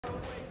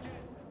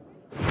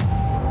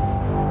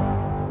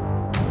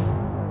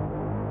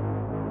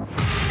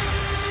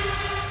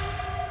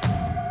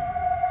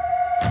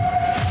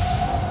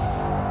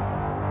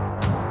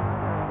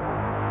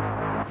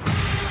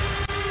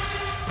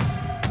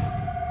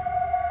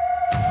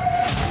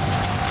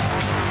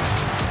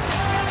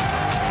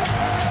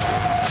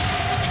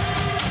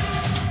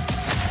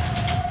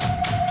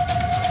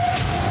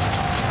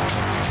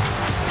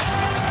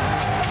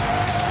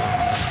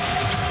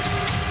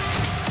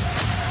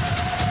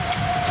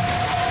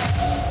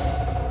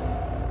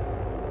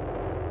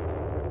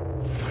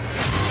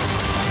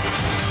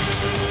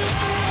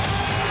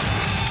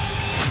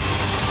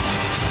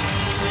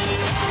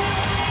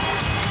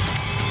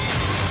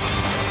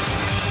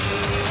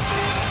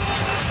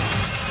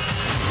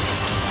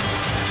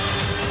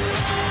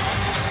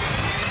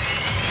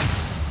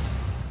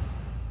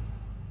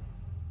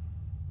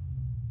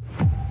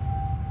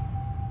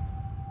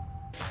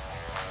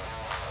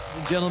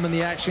Gentlemen,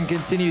 the action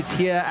continues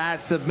here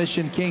at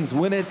Submission Kings.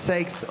 Winner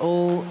takes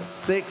all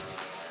 6.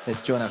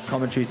 Let's join our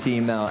commentary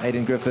team now,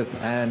 Aiden Griffith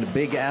and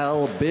Big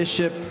Al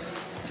Bishop,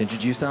 to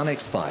introduce our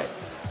next fight.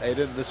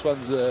 Aiden, this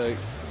one's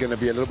going to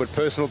be a little bit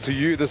personal to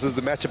you. This is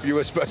the matchup you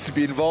were supposed to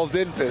be involved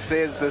in. This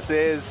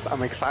is.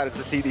 I'm excited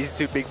to see these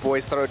two big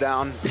boys throw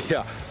down.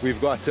 Yeah,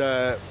 we've got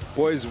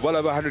boys well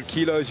over 100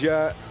 kilos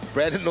here.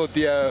 Brandon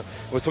Naude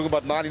was talking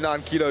about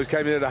 99 kilos,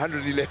 came in at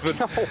 111.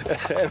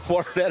 And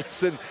Warren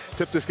Allison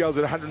tipped the scales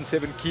at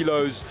 107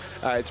 kilos.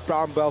 It's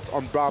brown belt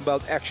on brown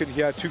belt action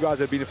here. Two guys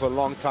that have been here for a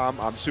long time.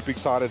 I'm super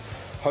excited.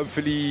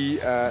 Hopefully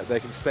they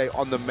can stay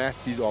on the mat.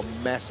 These are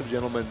massive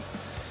gentlemen.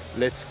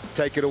 Let's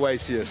take it away,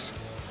 CS.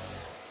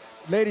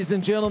 Ladies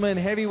and gentlemen,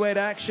 heavyweight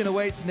action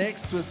awaits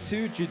next with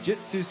two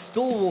jiu-jitsu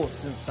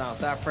stalwarts in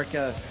South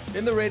Africa.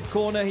 In the red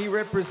corner, he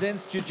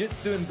represents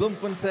jiu-jitsu in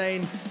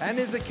Bloemfontein and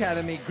his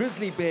academy,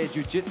 Grizzly Bear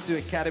Jiu-Jitsu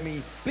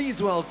Academy.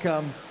 Please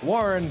welcome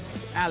Warren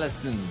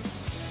Allison.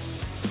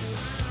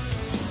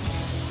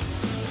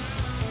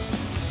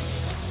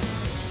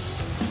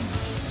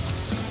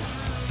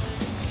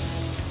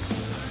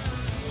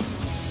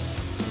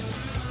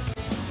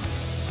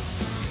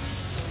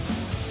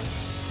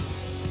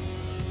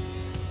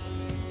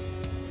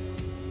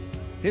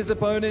 His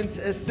opponent,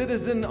 a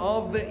citizen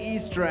of the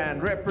East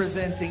Rand,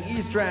 representing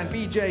East Rand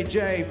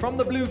BJJ from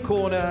the blue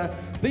corner.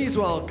 Please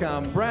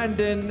welcome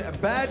Brandon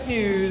Bad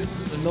News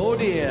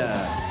Naude.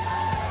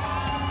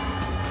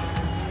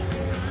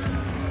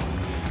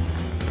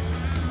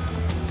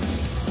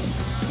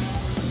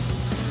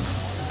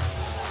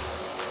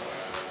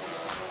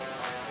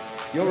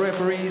 Your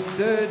referee,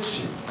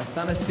 Sturge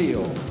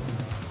Athanasiou.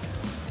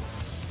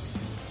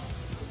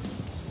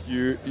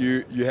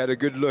 You had a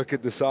good look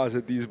at the size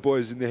of these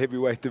boys in the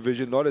heavyweight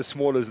division. Not as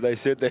small as they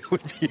said they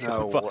would be.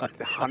 No,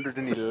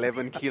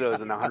 111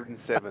 kilos and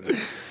 107.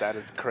 That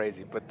is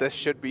crazy. But this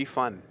should be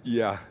fun.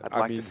 Yeah. I'd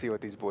like to see what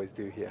these boys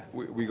do here.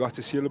 We got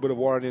to see a little bit of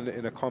Warren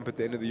in a comp at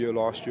the end of the year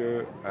last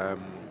year.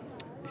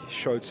 He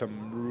showed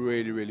some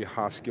really, really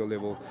high skill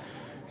level.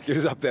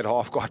 Gives up that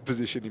half guard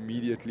position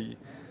immediately.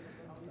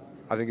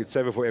 I think it's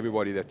safer for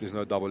everybody that there's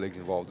no double legs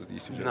involved with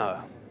these two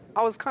gentlemen. No.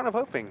 I was kind of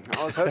hoping.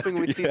 I was hoping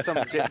we'd see some.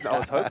 I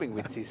was hoping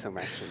we'd see some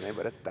action there,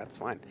 but that's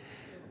fine.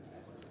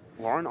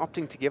 Warren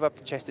opting to give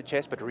up chest to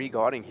chest, but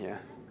regarding here.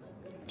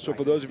 So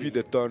for those of you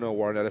that don't know,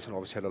 Warren Allison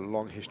obviously had a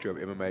long history of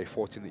MMA.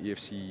 Fought in the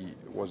EFC,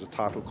 was a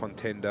title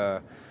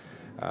contender.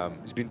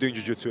 He's been doing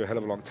jiu-jitsu a hell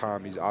of a long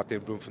time. He's out there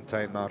in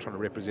Bloemfontein now trying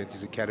to represent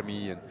his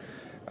academy, and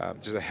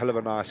just a hell of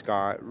a nice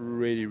guy.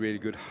 Really, really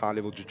good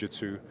high-level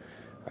jiu-jitsu.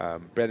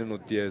 Brandon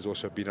Naude has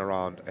also been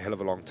around a hell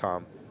of a long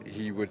time.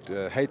 He would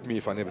hate me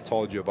if I never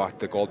told you about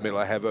the gold medal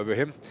I have over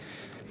him.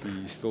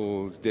 He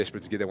still is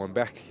desperate to get that one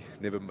back.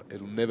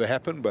 It'll never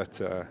happen, but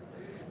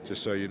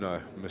just so you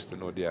know, Mr.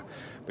 Naude.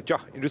 But yeah,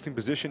 interesting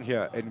position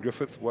here. Aiden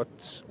Griffith,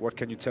 what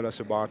can you tell us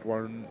about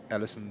Warren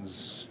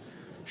Allison's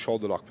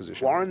shoulder lock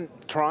position? Warren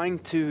trying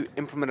to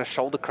implement a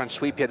shoulder crunch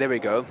sweep here. There we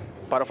go.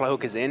 Butterfly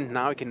hook is in.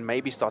 Now he can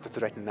maybe start to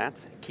threaten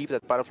that. Keep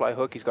that butterfly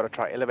hook. He's got to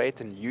try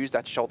elevate and use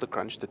that shoulder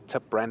crunch to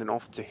tip Brandon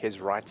off to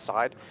his right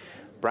side.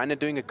 Brandon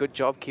doing a good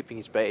job keeping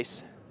his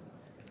base.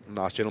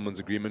 Nice gentleman's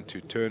agreement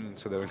to turn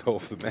so they would go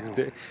off the mat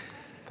there.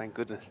 Thank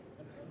goodness.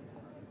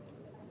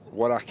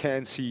 What I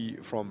can see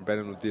from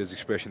Brandon Naude's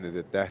expression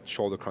is that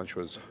shoulder crunch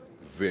was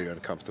very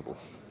uncomfortable.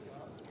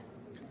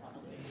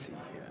 Let's see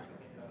here.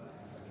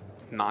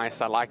 Nice,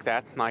 I like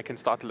that. Now I can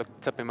start to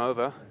tip him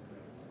over.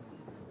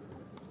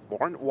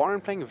 Warren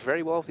playing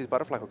very well with his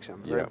butterfly hooks.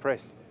 I'm very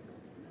impressed.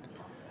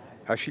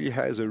 Actually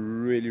has a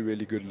really,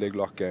 really good leg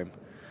lock game.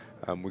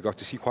 We got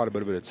to see quite a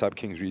bit of it at Sub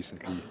Kings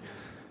recently.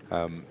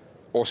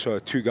 Also,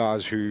 two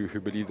guys who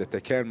believe that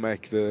they can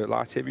make the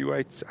light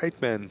heavyweights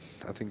 8-man.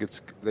 I think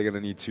they're going to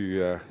need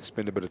to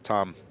spend a bit of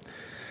time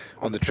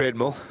on the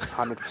treadmill.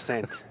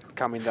 100%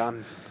 coming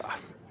down.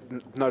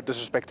 No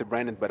disrespect to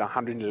Brandon, but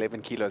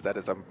 111 kilos, that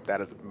is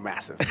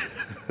massive.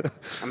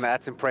 And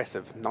that's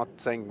impressive. Not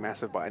saying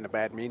massive in a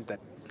bad mean,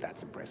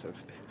 that's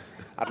impressive.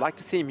 I'd like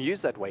to see him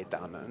use that weight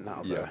down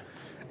now. Yeah,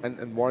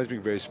 and Warren's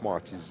being very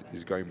smart.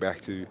 He's going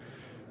back to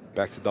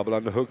Back to double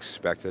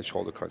underhooks, back to that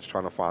shoulder crunch,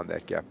 trying to find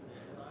that gap.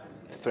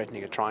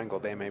 Threatening a triangle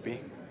there, maybe.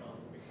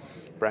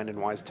 Brandon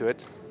wise to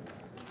it.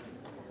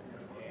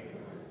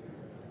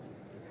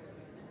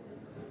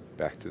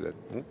 Back to that.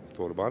 Ooh,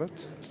 thought about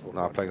it.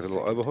 Now playing a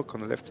little overhook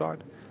on the left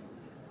side.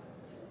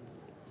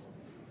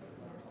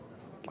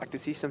 Like to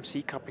see some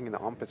C-cupping in the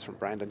armpits from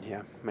Brandon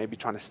here. Maybe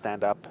trying to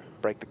stand up,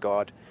 break the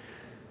guard.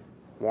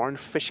 Warren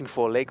fishing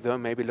for a leg though,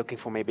 maybe looking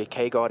for maybe a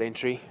K-guard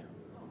entry.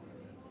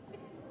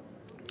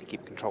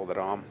 Keep control of that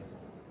arm.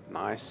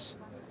 Nice.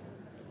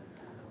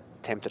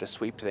 Attempted a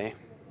sweep there.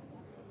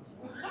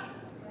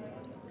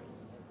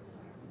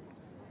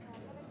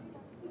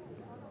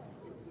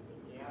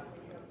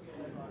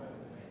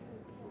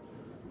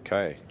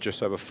 Okay,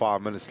 just over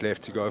 5 minutes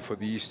left to go for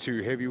these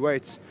two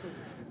heavyweights.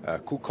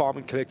 Cool, calm,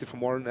 and collected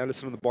from Warren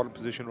Allison in the bottom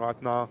position right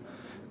now.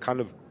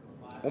 Kind of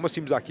almost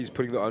seems like he's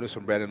putting the onus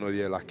on Brandon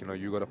Naude, like, you know,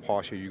 you got to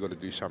pass here, you got to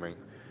do something.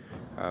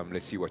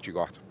 Let's see what you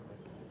got.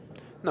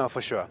 No,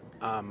 for sure.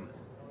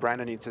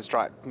 Brandon needs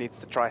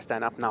to try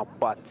stand up now,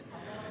 but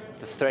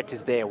the threat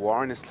is there.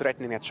 Warren is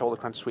threatening that shoulder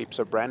crunch sweep,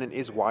 so Brandon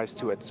is wise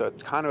to it. So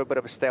it's kind of a bit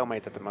of a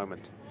stalemate at the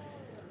moment.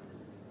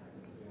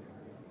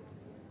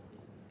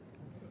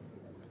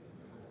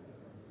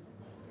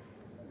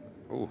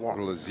 Oh, a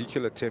little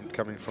Ezekiel attempt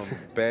coming from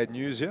bad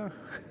news here.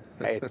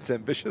 Hey, that's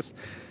ambitious.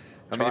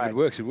 I mean, if it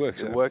works, it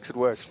works. It works, it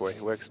works, boy.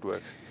 It works, it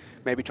works.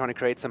 Maybe trying to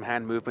create some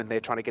hand movement there,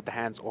 trying to get the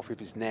hands off of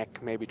his neck,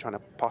 maybe trying to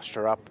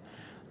posture up.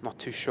 Not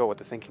too sure what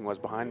the thinking was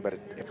behind, but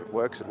if it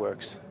works, it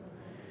works.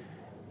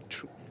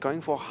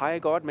 Going for a higher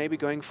guard, maybe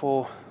going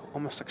for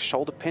almost like a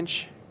shoulder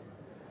pinch.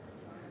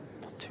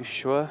 Not too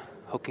sure.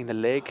 Hooking the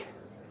leg.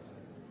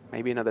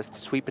 Maybe another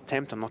sweep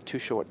attempt. I'm not too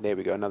sure. There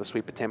we go, another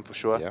sweep attempt for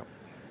sure. Yeah.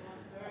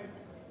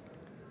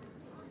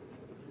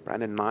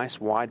 Brandon, nice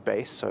wide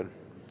base, so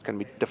it's going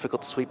to be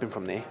difficult to sweep him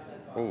from there.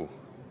 Oh,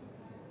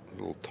 a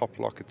little top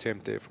lock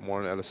attempt there from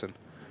Warren Allison.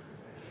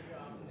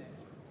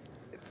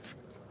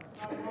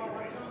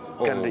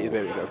 There we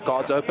go.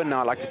 Guards open.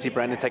 Now I'd like to see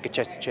Brandon take a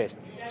chest to chest.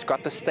 It's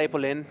got the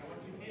staple in.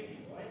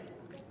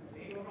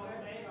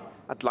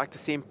 I'd like to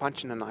see him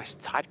punch in a nice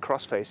tight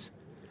crossface.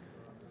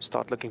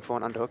 Start looking for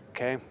an underhook.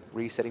 Okay,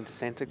 resetting to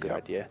center. Good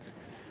idea.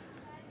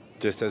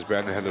 Just as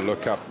Brandon had to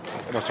look up,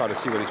 almost try to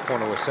see what his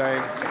corner was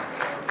saying.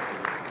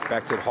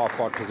 Back to the half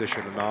guard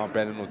position, and now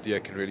Brandon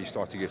Naude can really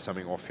start to get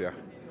something off here.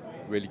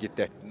 Really get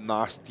that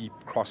nice deep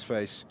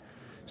crossface,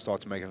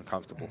 start to make it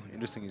uncomfortable.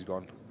 Interesting he's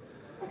gone.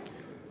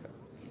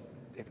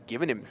 They've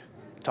given him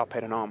top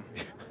head and arm.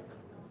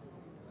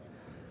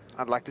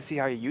 I'd like to see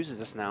how he uses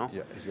this now.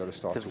 Yeah, he's got to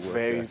start to work. It's a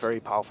very, very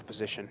powerful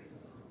position.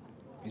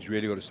 He's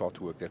really got to start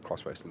to work that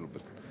crossface a little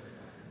bit.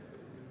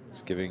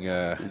 He's giving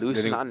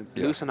loose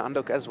and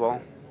underhook as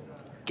well.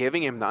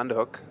 Giving him the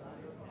underhook.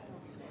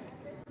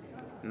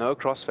 No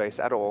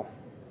crossface at all.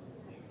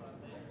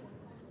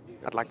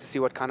 I'd like to see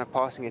what kind of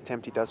passing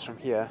attempt he does from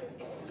here.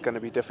 It's going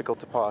to be difficult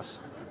to pass.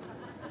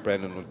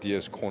 Brandon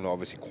Naude's corner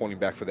obviously calling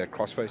back for that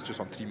crossface, just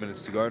on 3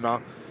 minutes to go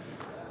now.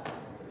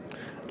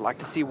 I'd like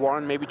to see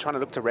Warren maybe trying to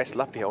look to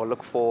wrestle up here or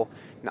look for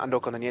an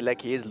underhook on the near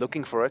leg. He is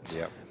looking for it.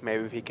 Yeah.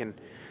 Maybe if he can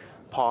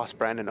pass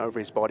Brandon over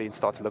his body and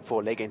start to look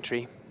for a leg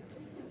entry.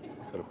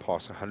 Got to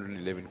pass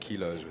 111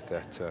 kilos with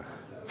that,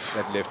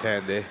 that left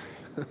hand there.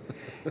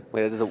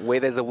 Where there's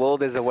a will,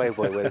 there's a way,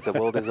 boy. Where there's a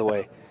will, there's a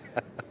way.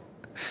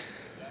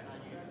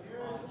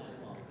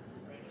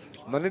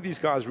 None of these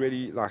guys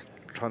really like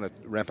trying to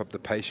ramp up the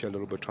pace here a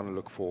little bit, trying to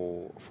look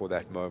for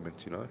that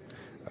moment, you know.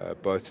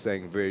 Both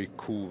staying very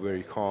cool,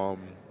 very calm.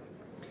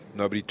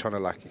 Nobody trying to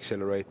like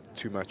accelerate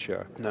too much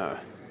here. No.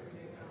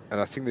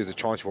 And I think there's a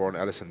chance for Warren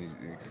Allison. He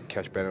can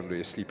catch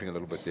Brandon sleeping a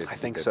little bit there. I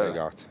think so.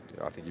 Yeah,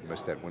 I think he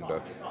missed that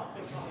window.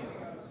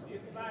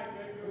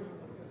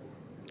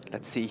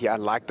 Let's see here. I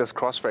like this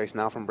crossface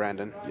now from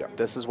Brandon. Yeah.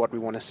 This is what we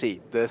want to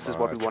see. This is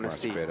what we want to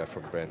see. Better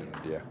from Brandon,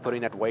 yeah.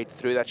 Putting that weight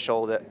through that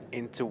shoulder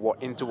into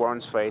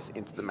Warren's face,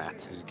 into the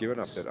mat. He's given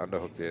up that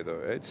underhook there,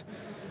 though, Ed.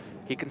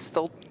 He can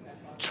still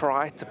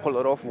try to pull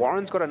it off.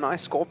 Warren's got a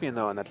nice scorpion,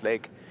 though, on that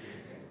leg.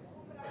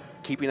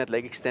 Keeping that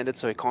leg extended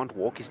so he can't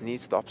walk his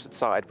knees to the opposite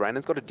side.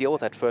 Brandon's got to deal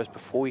with that first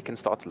before he can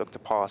start to look to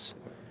pass.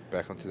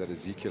 Back onto that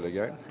Ezekiel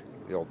again.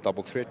 The old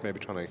double threat, maybe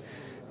trying to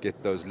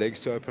get those legs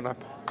to open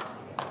up.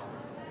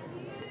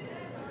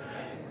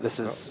 This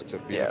is... It's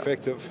been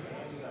effective.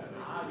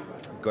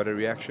 Got a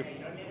reaction.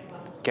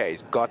 Okay,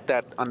 he's got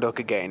that underhook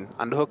again.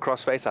 Underhook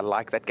crossface, I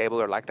like that gable,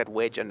 or I like that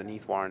wedge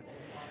underneath Warren.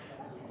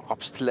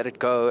 Opts to let it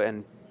go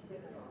and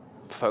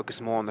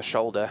focus more on the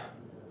shoulder.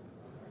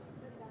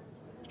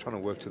 He's trying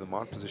to work to the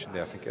mount position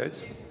there, I think,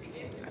 Ed.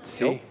 Let's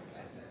see.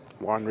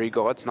 Warren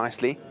regards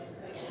nicely.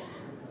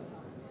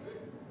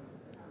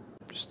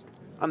 Just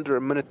under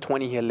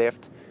 1:20 here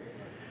left.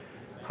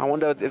 I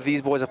wonder if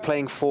these boys are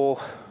playing for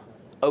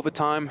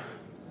overtime.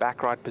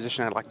 Back right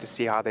position, I'd like to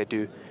see how they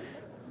do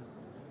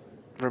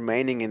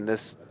remaining in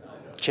this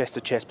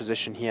chest-to-chest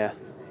position here.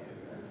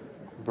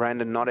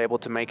 Brandon not able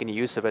to make any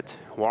use of it.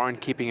 Warren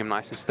keeping him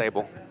nice and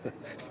stable.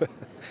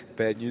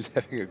 Bad news,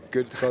 having a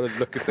good solid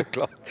look at the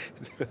clock.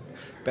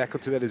 Back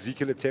onto that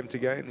Ezekiel attempt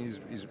again.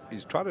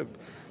 He's trying to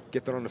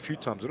get that on a few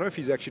times. I don't know if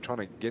he's actually trying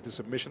to get the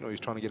submission or he's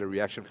trying to get a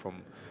reaction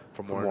from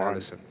Warren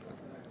Allison.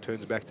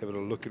 Turns back to have a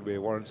little look at where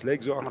Warren's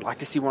legs are. I'd like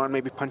to see Warren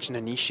maybe punching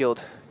a knee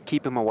shield,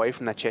 keep him away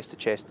from that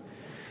chest-to-chest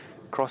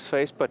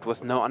crossface, but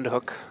with no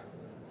underhook.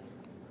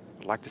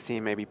 I'd like to see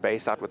him maybe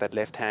base out with that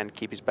left hand,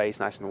 keep his base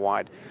nice and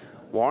wide.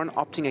 Warren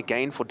opting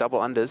again for double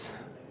unders.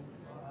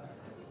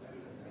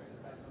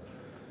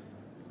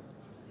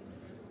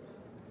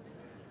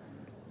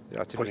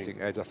 Yeah, it's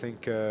interesting, Ed. I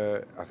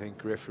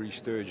think referee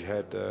Sturge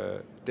had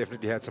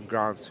definitely had some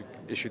grounds to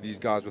issue these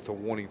guys with a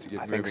warning to get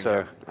moving. I think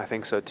so. I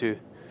think so too.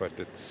 But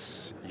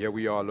it's, here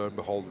we are, lo and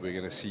behold, we're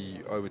going to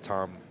see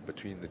overtime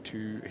between the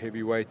two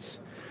heavyweights.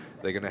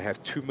 They're going to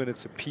have 2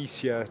 minutes apiece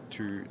here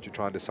to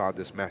try and decide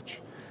this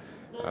match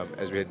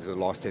as we head into the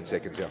last 10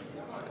 seconds here.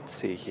 Let's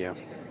see here.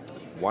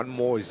 One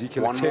more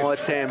Ezekiel attempt. One more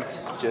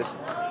attempt. Just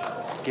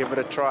give it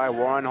a try.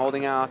 Warren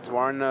holding out.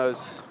 Warren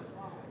knows.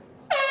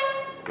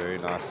 Very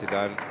nicely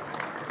done.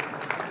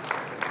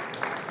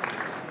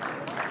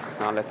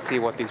 Now let's see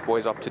what these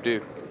boys opt to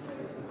do.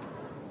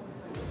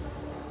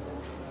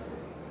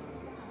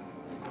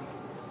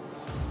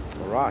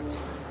 All right.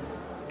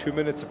 2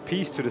 minutes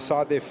apiece to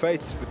decide their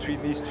fates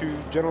between these two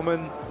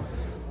gentlemen.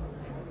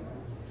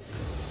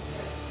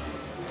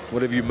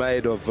 What have you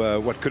made of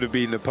what could have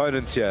been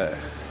opponents here?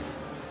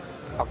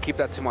 I'll keep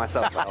that to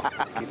myself. I'll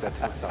keep that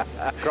to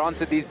myself.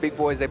 Granted, these big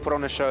boys, they put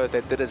on a show.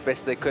 They did as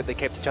best they could. They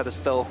kept each other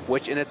still,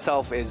 which in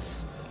itself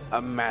is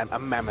a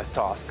mammoth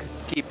task.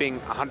 Keeping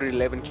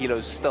 111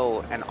 kilos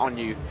still and on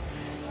you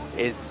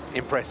is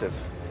impressive.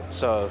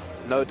 So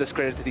no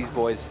discredit to these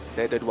boys.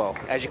 They did well.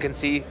 As you can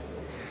see,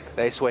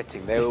 they're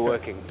sweating. They were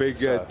working. Big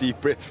so,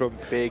 deep breath from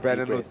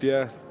Brandon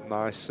Naude.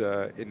 Nice.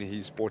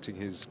 He's sporting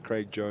his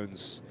Craig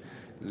Jones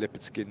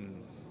leopard skin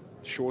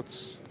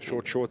shorts,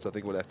 short shorts, I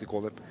think we'll have to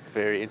call them.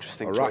 Very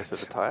interesting choice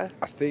of attire.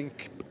 I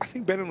think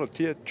Brandon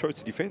Naude chose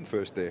to defend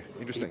first there.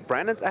 Interesting.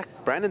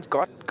 Brandon's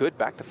got good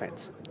back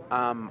defense.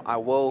 I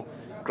will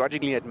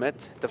grudgingly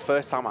admit, the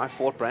first time I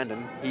fought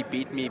Brandon, he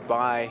beat me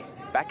by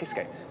back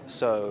escape,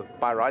 so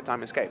by right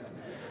arm escape.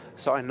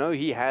 So I know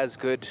he has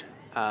good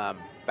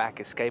back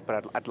escape,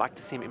 but I'd like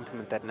to see him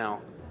implement that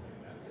now.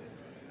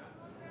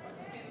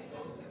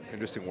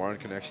 Interesting, Warren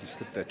can actually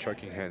slip that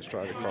choking hand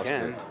straight across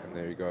there, and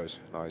there he goes.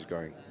 Now he's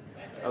going.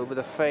 Over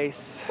the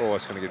face. Oh,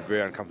 it's going to get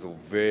very uncomfortable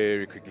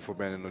very quickly for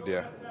Brandon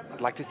Naude.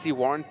 I'd like to see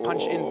Warren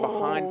punch in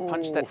behind,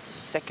 punch that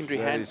secondary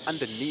hand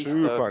underneath.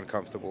 Super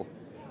uncomfortable.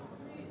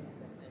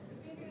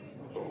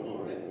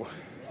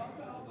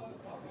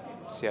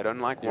 See, I don't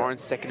like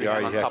Warren's secondary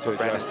hand on top of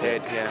Brandon's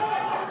head.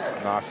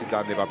 Nicely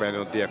done there by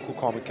Brandon Naude. Cool,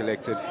 calm and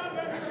collected.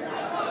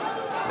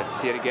 Let's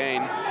see it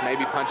again.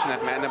 Maybe punching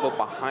that mandible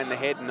behind the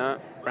head. No,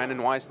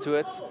 Brandon wise to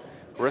it.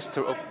 Wrist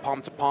to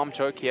palm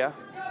choke here.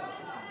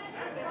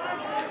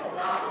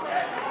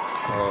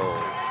 Oh.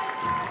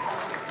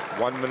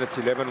 1 minute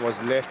 11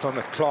 was left on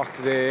the clock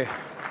there.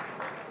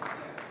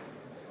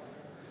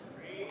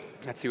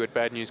 Let's see what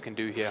bad news can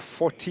do here.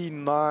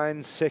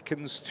 49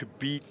 seconds to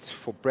beat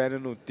for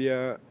Brandon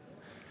Naude.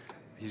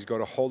 He's got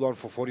to hold on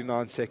for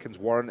 49 seconds.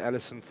 Warren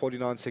Allison,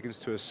 49 seconds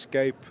to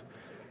escape,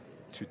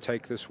 to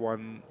take this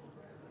one.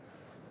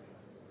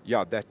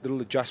 Yeah, that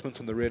little adjustment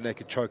on the rear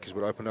naked choke is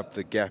what opened up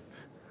the gap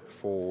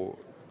for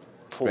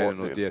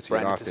Brandon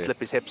Naude to slip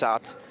his hips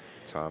out.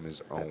 Time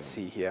is on. Let's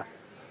see here.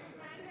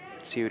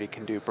 Let's see what he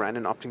can do.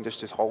 Brandon opting just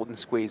to hold and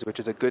squeeze, which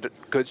is a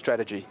good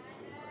strategy.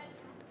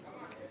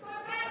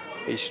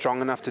 He's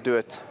strong enough to do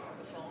it.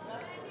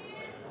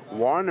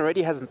 Warren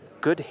already has a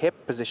good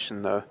hip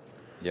position, though.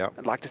 Yeah.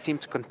 I'd like to see him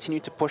to continue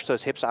to push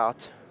those hips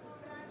out.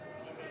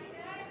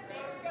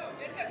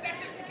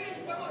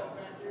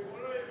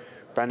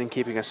 Brandon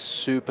keeping a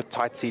super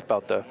tight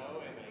seatbelt, though.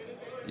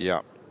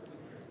 Yeah.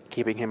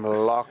 Keeping him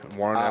locked.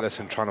 Warren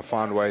Allison trying to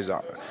find ways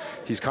out.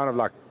 He's kind of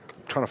like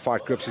trying to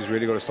fight grips. He's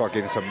really got to start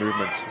getting some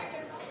movement.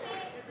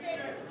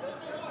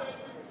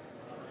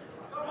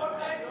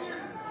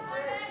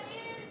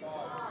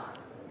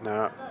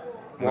 No.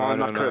 Warren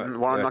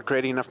not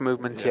creating enough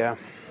movement here.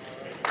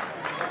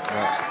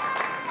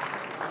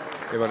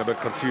 Everyone a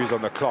bit confused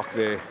on the clock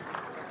there.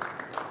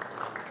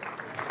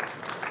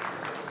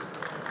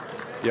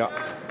 Yeah,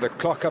 the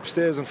clock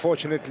upstairs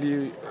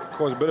unfortunately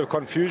caused a bit of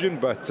confusion,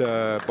 but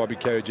Bobby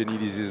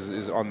Karajanidis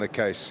is on the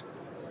case.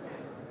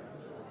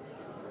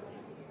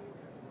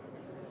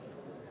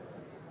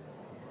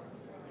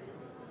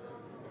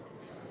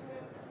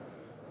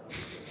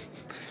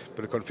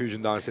 Bit of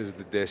confusion downstairs at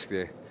the desk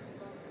there.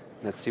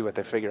 Let's see what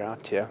they figure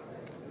out here.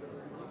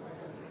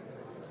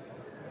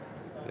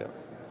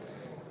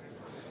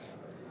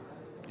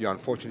 Yeah,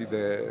 unfortunately,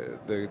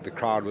 the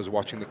crowd was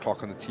watching the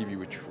clock on the TV,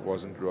 which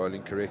wasn't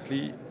rolling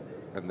correctly,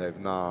 and they've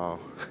now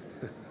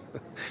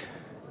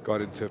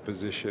got into a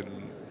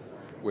position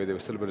where there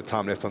was still a bit of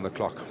time left on the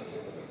clock.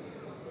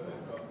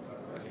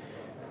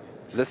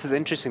 This is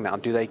interesting now.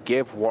 Do they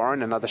give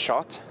Warren another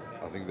shot?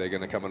 I think they're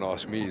going to come and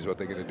ask me is what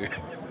they're going to do.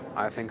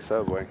 I think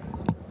so, boy.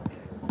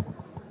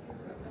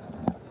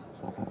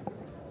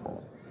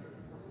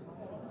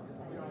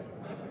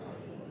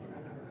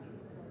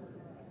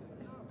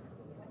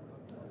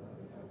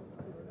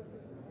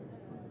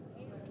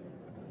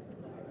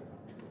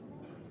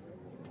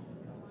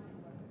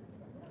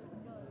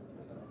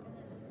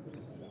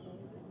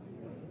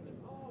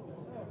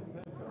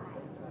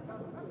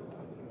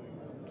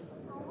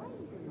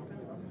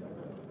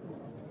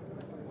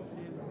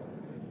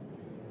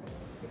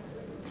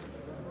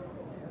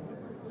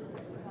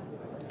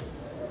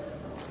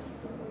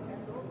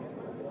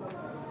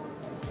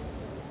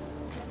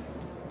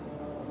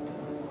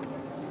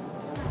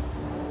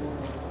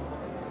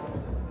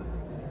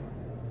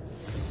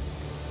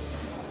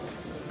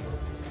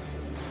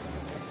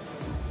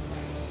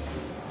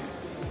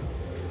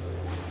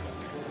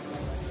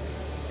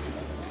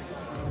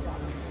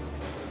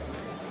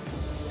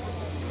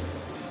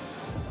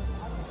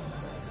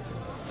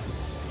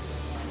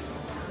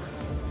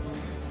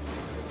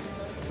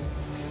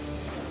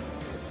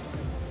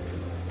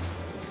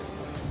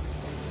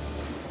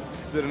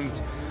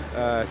 didn't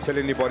tell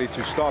anybody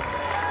to stop.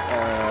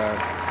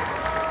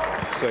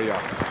 So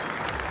yeah,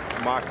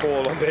 my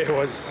call on there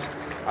was,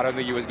 I don't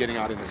think he was getting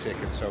out in the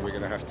second, so we're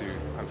going to have to,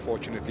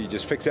 unfortunately,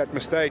 just fix that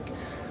mistake.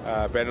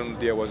 Brandon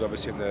Naude was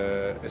obviously in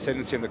the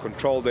ascendancy and the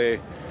control there.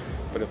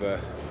 Bit of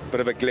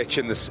a glitch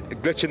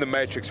in the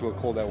matrix, we'll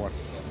call that one.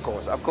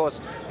 Of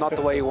course, not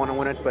the way you want to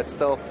win it, but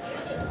still,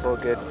 it's all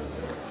good.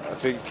 I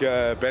think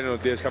Brandon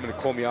Naude is coming to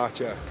call me out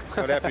here. It's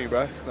not happening,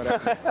 bro. It's not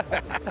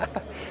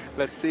happening.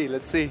 Let's see.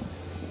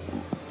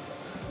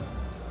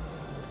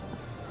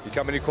 You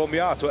coming to call me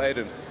out or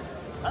Aiden?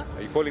 Huh?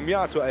 Are you calling me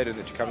out or Aiden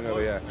that you're coming over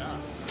here?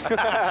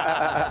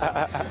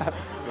 Yeah.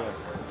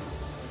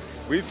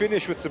 We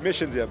finished with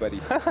submissions here, buddy.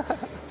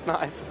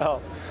 Nice.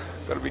 Oh,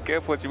 gotta be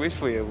careful what you wish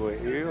for here, boy.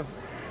 You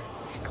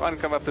can't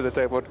come up to the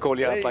table and call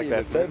you out like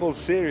that. The table's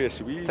serious.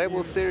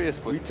 Table's serious,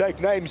 boy. We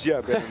take names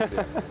here,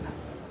 Brandon.